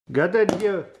Got it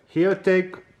here,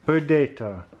 Heretic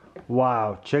Predator.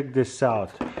 Wow, check this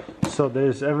out. So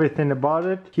there's everything about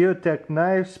it. Heretic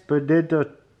knives,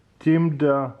 Predator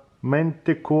themed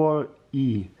Manticore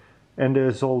E. And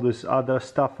there's all this other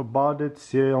stuff about it.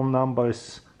 Serial number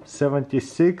is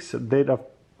 76, date of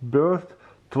birth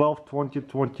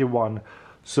 12/20/21.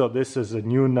 So this is a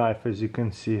new knife, as you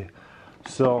can see.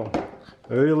 So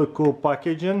really cool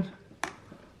packaging.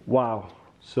 Wow.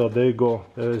 So there you go.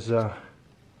 There's a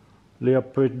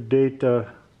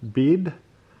Predator bead.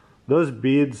 Those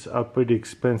beads are pretty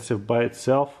expensive by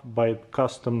itself. By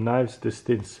custom knives, this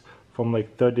thing's from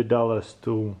like $30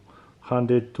 to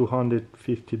 $100,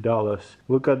 $250.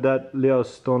 Look at that little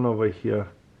stone over here,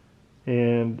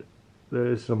 and there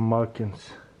is some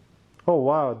markings. Oh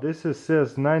wow, this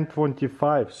says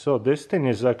 925. So this thing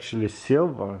is actually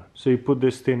silver. So you put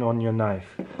this thing on your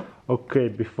knife. Okay,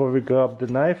 before we grab the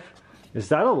knife, is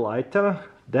that a lighter?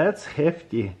 That's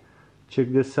hefty.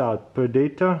 Check this out.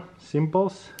 Predator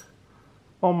symbols.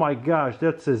 Oh my gosh,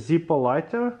 that's a Zippo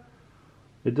lighter.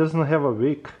 It doesn't have a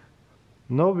wick.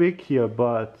 No wick here,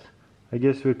 but I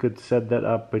guess we could set that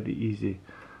up pretty easy.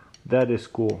 That is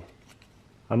cool.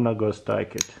 I'm not gonna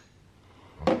strike it.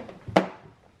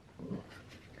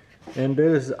 And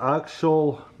there's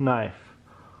actual knife.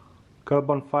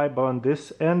 Carbon fiber on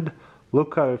this end.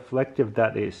 Look how reflective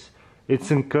that is.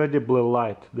 It's incredibly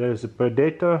light. There's a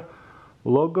Predator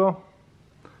logo.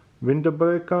 Window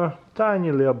breaker.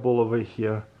 Tiny little ball over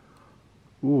here.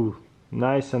 Ooh,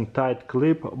 nice and tight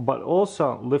clip, but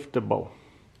also liftable.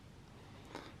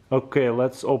 Okay,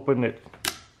 let's open it.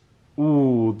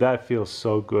 Ooh, that feels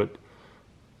so good.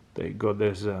 There you go,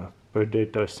 there's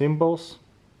Predator symbols.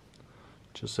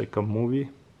 Just like a movie.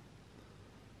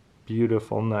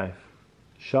 Beautiful knife.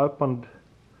 Sharpened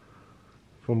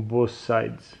from both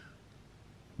sides.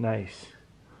 Nice.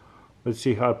 Let's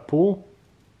see how I pull.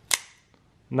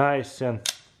 Nice and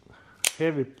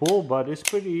heavy pull, but it's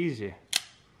pretty easy.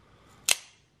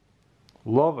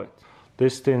 Love it.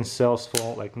 This thing sells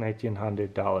for like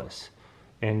 $1,900,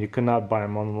 and you cannot buy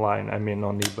them online. I mean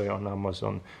on eBay, on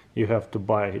Amazon. You have to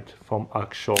buy it from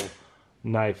actual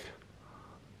knife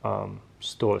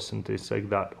stores and things like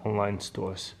that, online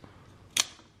stores.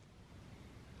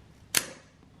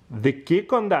 The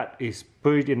kick on that is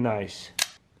pretty nice.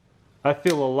 I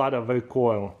feel a lot of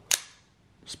recoil,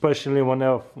 especially when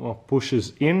it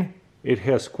pushes in. It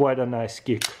has quite a nice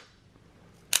kick.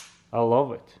 I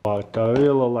love it. But I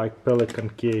really like Pelican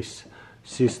case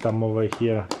system over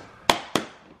here.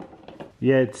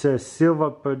 Yeah, it says silver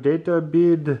Predator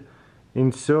bead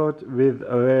insert with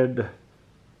a red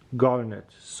garnet.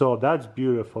 So that's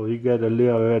beautiful. You get a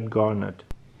little red garnet.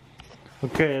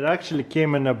 Okay, it actually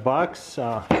came in a box.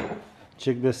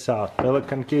 Check this out.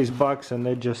 Pelican case box, and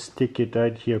they just stick it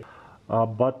right here.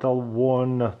 Battle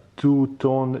worn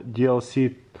two-tone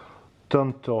DLC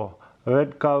Tonto.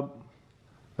 Red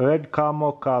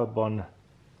camo carbon.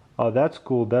 Oh, that's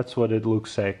cool. That's what it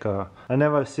looks like. I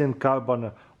never seen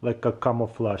carbon like a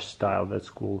camouflage style. That's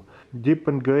cool. Deep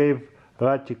engraved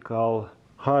radical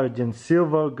hardened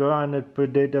silver granite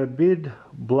Predator bead.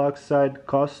 Black side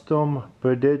custom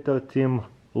Predator theme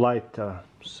lighter.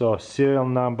 So serial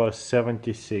number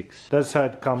 76. That's how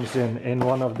it comes in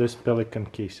one of these Pelican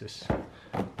cases.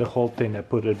 The whole thing, I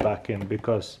put it back in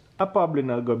because I'm probably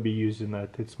not gonna be using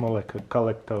it. It's more like a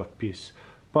collector piece.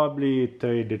 Probably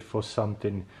trade it for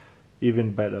something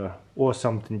even better or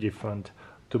something different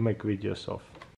to make videos of.